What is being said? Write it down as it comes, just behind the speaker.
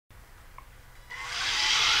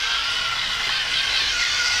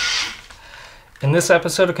In this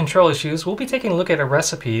episode of Control Issues, we'll be taking a look at a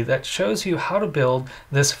recipe that shows you how to build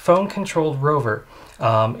this phone-controlled rover.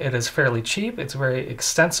 It is fairly cheap, it's very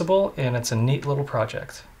extensible, and it's a neat little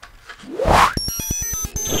project.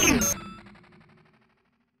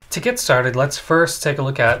 To get started, let's first take a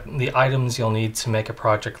look at the items you'll need to make a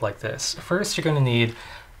project like this. First, you're going to need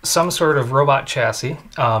some sort of robot chassis.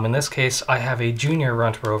 In this case, I have a junior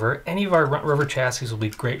runt rover. Any of our runt rover chassis will be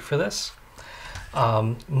great for this.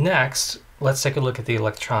 Next, let's take a look at the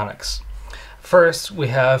electronics. First, we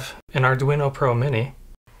have an Arduino Pro Mini,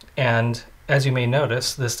 and as you may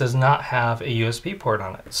notice, this does not have a USB port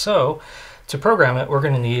on it. So, to program it, we're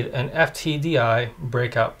going to need an FTDI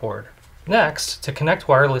breakout board. Next, to connect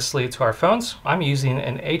wirelessly to our phones, I'm using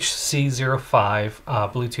an HC05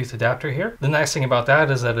 Bluetooth adapter here. The nice thing about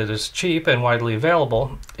that is that it is cheap and widely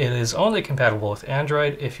available. It is only compatible with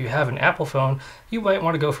Android. If you have an Apple phone, you might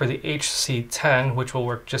want to go for the HC10, which will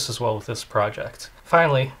work just as well with this project.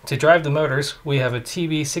 Finally, to drive the motors, we have a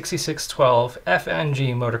TB6612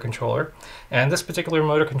 FNG motor controller, and this particular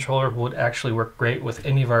motor controller would actually work great with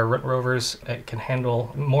any of our runt rovers. It can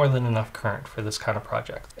handle more than enough current for this kind of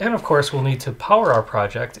project. And of course, we'll need to power our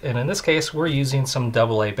project, and in this case, we're using some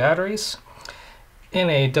AA batteries in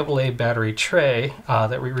a AA battery tray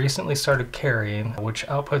that we recently started carrying, which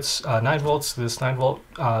outputs 9 volts to this 9 volt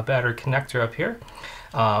battery connector up here.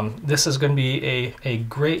 This is going to be a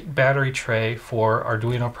great battery tray for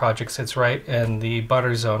Arduino projects. It's right in the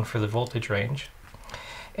butter zone for the voltage range.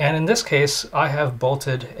 And in this case, I have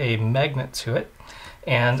bolted a magnet to it,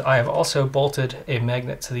 and I have also bolted a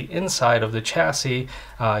magnet to the inside of the chassis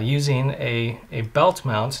using a belt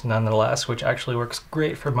mount nonetheless, which actually works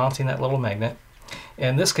great for mounting that little magnet.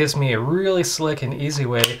 And this gives me a really slick and easy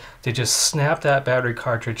way to just snap that battery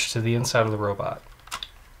cartridge to the inside of the robot.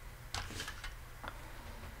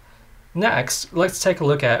 Next, let's take a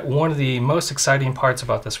look at one of the most exciting parts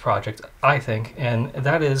about this project, I think, and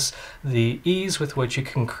that is the ease with which you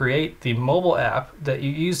can create the mobile app that you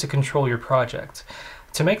use to control your project.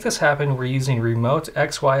 To make this happen, we're using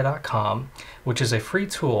remotexy.com, which is a free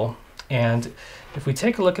tool, and if we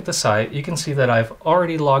take a look at the site, you can see that I've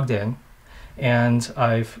already logged in and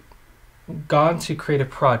I've gone to create a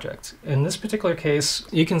project. In this particular case,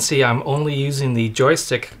 you can see I'm only using the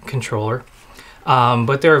joystick controller.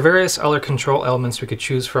 But there are various other control elements we could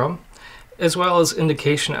choose from, as well as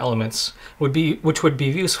indication elements, which would be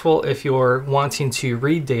useful if you're wanting to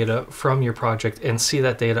read data from your project and see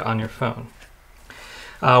that data on your phone.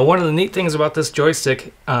 One of the neat things about this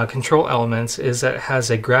joystick control elements is that it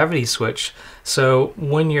has a gravity switch, so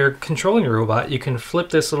when you're controlling your robot, you can flip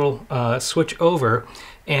this little switch over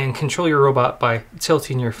and control your robot by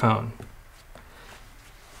tilting your phone.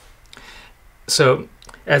 So,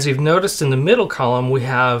 as you've noticed in the middle column, we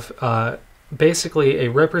have basically a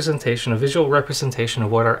visual representation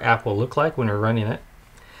of what our app will look like when we're running it.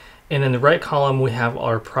 And in the right column, we have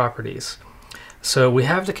our properties. So we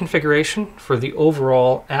have the configuration for the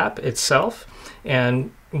overall app itself.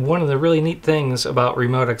 And one of the really neat things about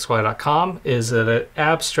remotexy.com is that it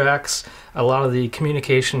abstracts a lot of the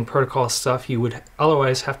communication protocol stuff you would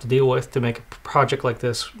otherwise have to deal with to make a project like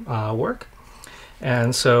this work.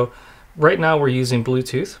 And so right now we're using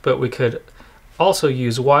Bluetooth, but we could also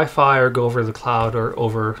use Wi-Fi or go over the cloud or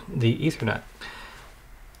over the Ethernet.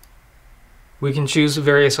 We can choose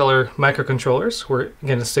various other microcontrollers. We're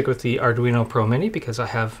going to stick with the Arduino Pro Mini because I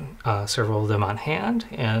have several of them on hand,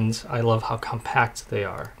 and I love how compact they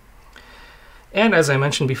are. And as I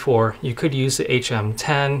mentioned before, you could use the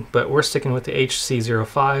HM10, but we're sticking with the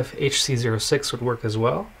HC05. HC06 would work as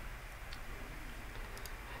well.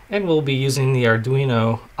 And we'll be using the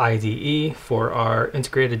Arduino IDE for our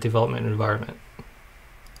integrated development environment.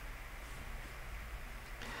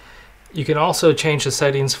 You can also change the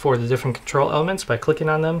settings for the different control elements by clicking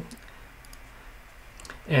on them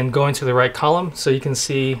and going to the right column, so you can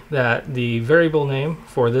see that the variable name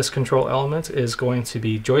for this control element is going to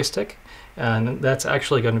be joystick, and that's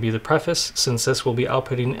actually going to be the preface, since this will be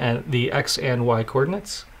outputting the X and Y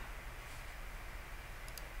coordinates.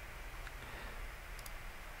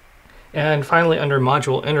 And finally, under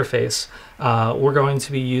module interface, we're going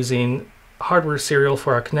to be using hardware serial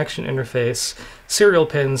for our connection interface, serial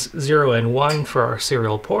pins 0 and 1 for our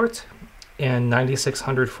serial port, and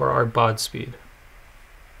 9600 for our baud speed.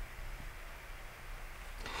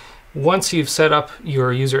 Once you've set up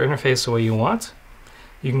your user interface the way you want,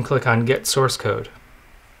 you can click on Get Source Code.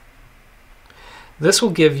 This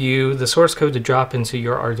will give you the source code to drop into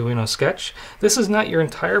your Arduino sketch. This is not your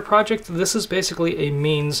entire project. This is basically a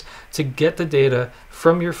means to get the data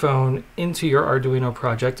from your phone into your Arduino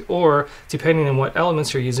project, or depending on what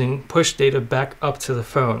elements you're using, push data back up to the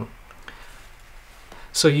phone.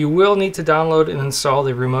 So you will need to download and install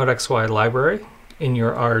the Remote XY library in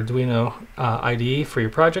your Arduino IDE for your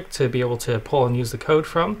project to be able to pull and use the code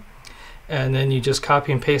from. And then you just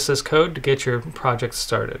copy and paste this code to get your project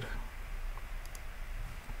started.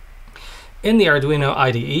 In the Arduino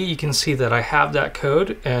IDE, you can see that I have that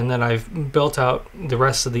code, and then I've built out the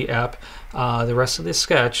rest of the app, the rest of the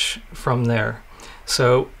sketch from there.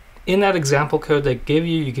 So in that example code they give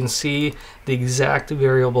you, you can see the exact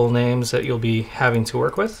variable names that you'll be having to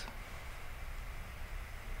work with.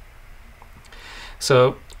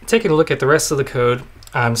 So taking a look at the rest of the code,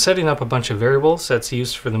 I'm setting up a bunch of variables that's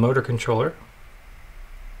used for the motor controller.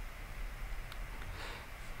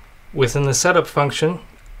 Within the setup function,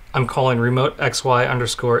 I'm calling remote xy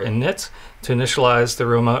underscore init to initialize the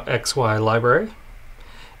remote xy library.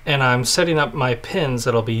 And I'm setting up my pins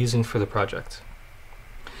that I'll be using for the project.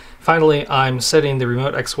 Finally, I'm setting the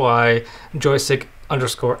remote xy joystick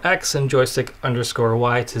underscore x and joystick underscore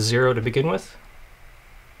y to 0 to begin with.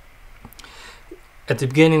 At the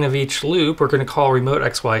beginning of each loop, we're going to call remote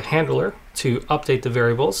xy handler to update the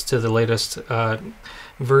variables to the latest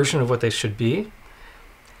version of what they should be.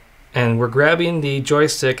 And we're grabbing the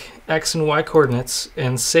joystick x and y coordinates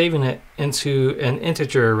and saving it into an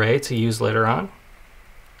integer array to use later on.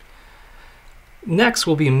 Next,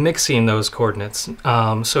 we'll be mixing those coordinates.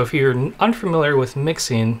 So if you're unfamiliar with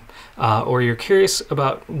mixing, or you're curious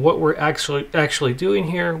about what we're actually doing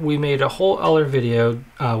here, we made a whole other video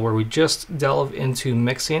where we just delve into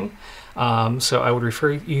mixing. So I would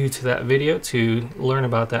refer you to that video to learn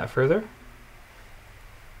about that further.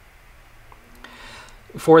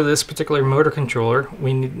 For this particular motor controller,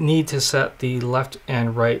 we need to set the left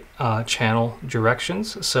and right channel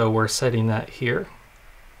directions, so we're setting that here.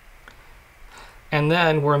 And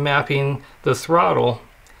then we're mapping the throttle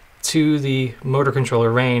to the motor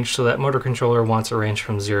controller range, so that motor controller wants a range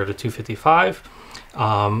from 0 to 255.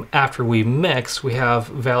 After we mix, we have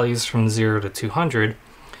values from 0 to 200,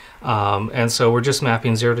 and so we're just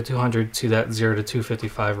mapping 0 to 200 to that 0 to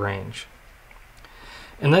 255 range.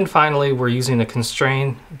 And then finally, we're using a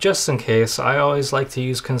constraint just in case. I always like to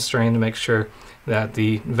use constraint to make sure that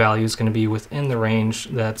the value is going to be within the range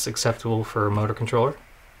that's acceptable for a motor controller.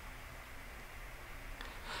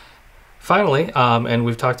 Finally, and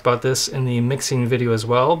we've talked about this in the mixing video as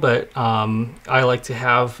well, but I like to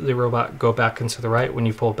have the robot go back into the right when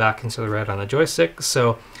you pull back into the right on the joystick.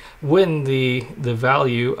 So when the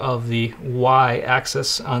value of the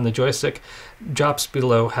y-axis on the joystick drops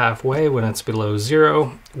below halfway, when it's below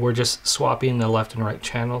 0, we're just swapping the left and right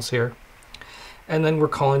channels here. And then we're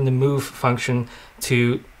calling the move function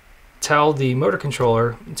to tell the motor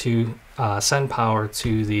controller to send power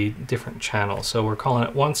to the different channels. So we're calling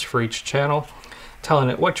it once for each channel, telling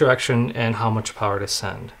it what direction and how much power to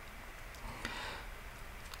send.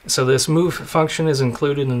 So this move function is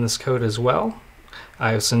included in this code as well.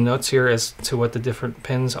 I have some notes here as to what the different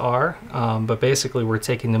pins are, but basically we're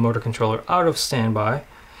taking the motor controller out of standby,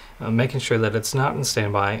 making sure that it's not in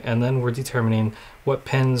standby, and then we're determining what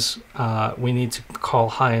pins we need to call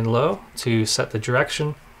high and low to set the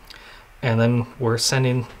direction, and then we're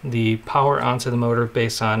sending the power onto the motor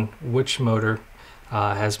based on which motor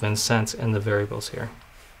has been sent in the variables here.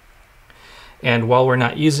 And while we're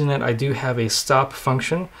not using it, I do have a stop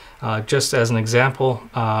function, just as an example,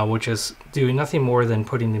 which is doing nothing more than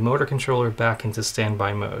putting the motor controller back into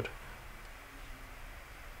standby mode.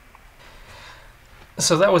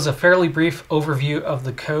 So that was a fairly brief overview of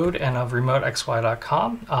the code and of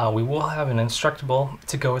remotexy.com. We will have an instructable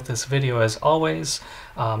to go with this video as always,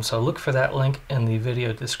 so look for that link in the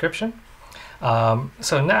video description.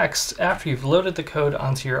 So next, after you've loaded the code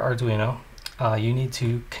onto your Arduino, you need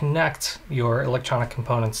to connect your electronic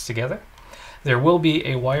components together. There will be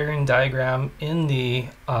a wiring diagram in the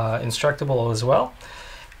instructable as well.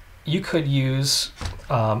 You could use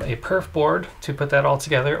a perf board to put that all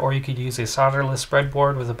together, or you could use a solderless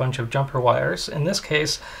breadboard with a bunch of jumper wires. In this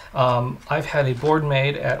case, I've had a board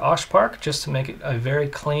made at Osh Park just to make it a very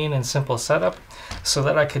clean and simple setup so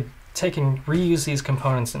that I could take and reuse these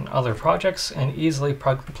components in other projects and easily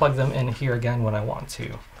plug them in here again when I want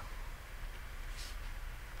to.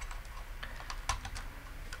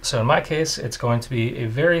 So in my case, it's going to be a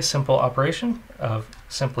very simple operation of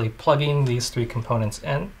simply plugging these three components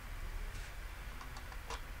in.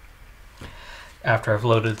 After I've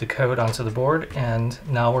loaded the code onto the board, and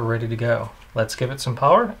now we're ready to go. Let's give it some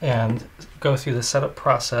power and go through the setup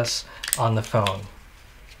process on the phone.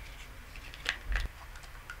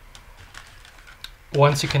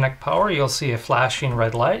 Once you connect power, you'll see a flashing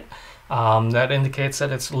red light that indicates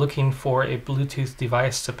that it's looking for a Bluetooth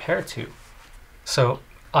device to pair to. So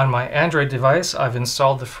on my Android device, I've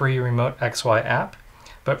installed the free Remote XY app.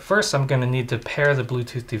 But first I'm going to need to pair the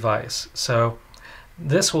Bluetooth device. So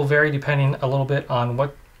this will vary depending a little bit on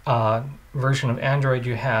what version of Android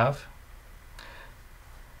you have.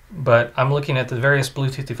 But I'm looking at the various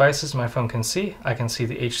Bluetooth devices my phone can see. I can see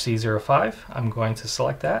the HC05. I'm going to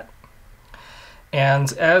select that.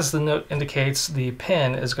 And as the note indicates, the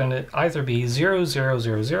pin is going to either be 0000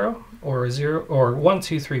 or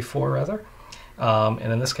 1234 rather. And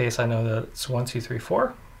in this case, I know that it's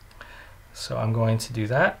 1234. So I'm going to do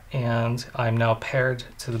that, and I'm now paired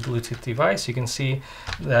to the Bluetooth device. You can see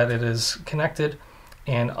that it is connected,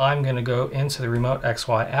 and I'm going to go into the Remote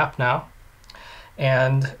XY app now.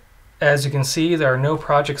 And as you can see, there are no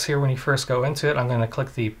projects here when you first go into it. I'm going to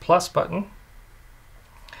click the plus button,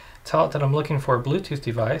 tell it that I'm looking for a Bluetooth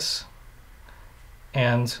device,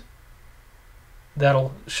 and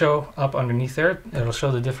that'll show up underneath there. It'll show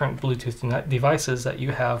the different Bluetooth devices that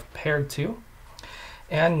you have paired to.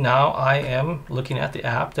 And now I am looking at the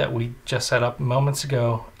app that we just set up moments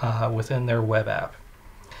ago within their web app.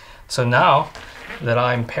 So now that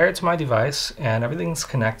I'm paired to my device and everything's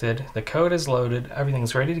connected, the code is loaded,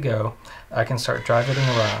 everything's ready to go, I can start driving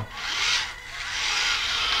it around.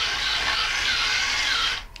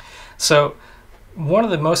 So one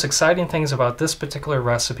of the most exciting things about this particular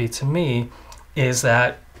recipe to me is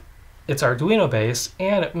that it's Arduino based,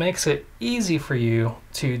 and it makes it easy for you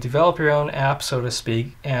to develop your own app, so to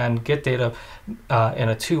speak, and get data in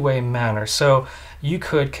a two-way manner. So you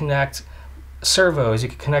could connect servos, you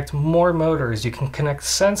could connect more motors, you can connect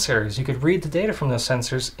sensors, you could read the data from those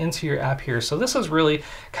sensors into your app here. So this is really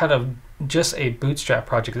kind of just a bootstrap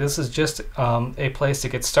project. This is just a place to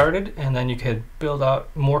get started, and then you could build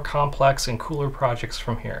out more complex and cooler projects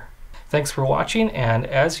from here. Thanks for watching, and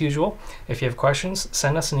as usual, if you have questions,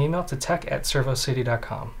 send us an email to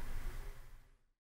tech@servocity.com.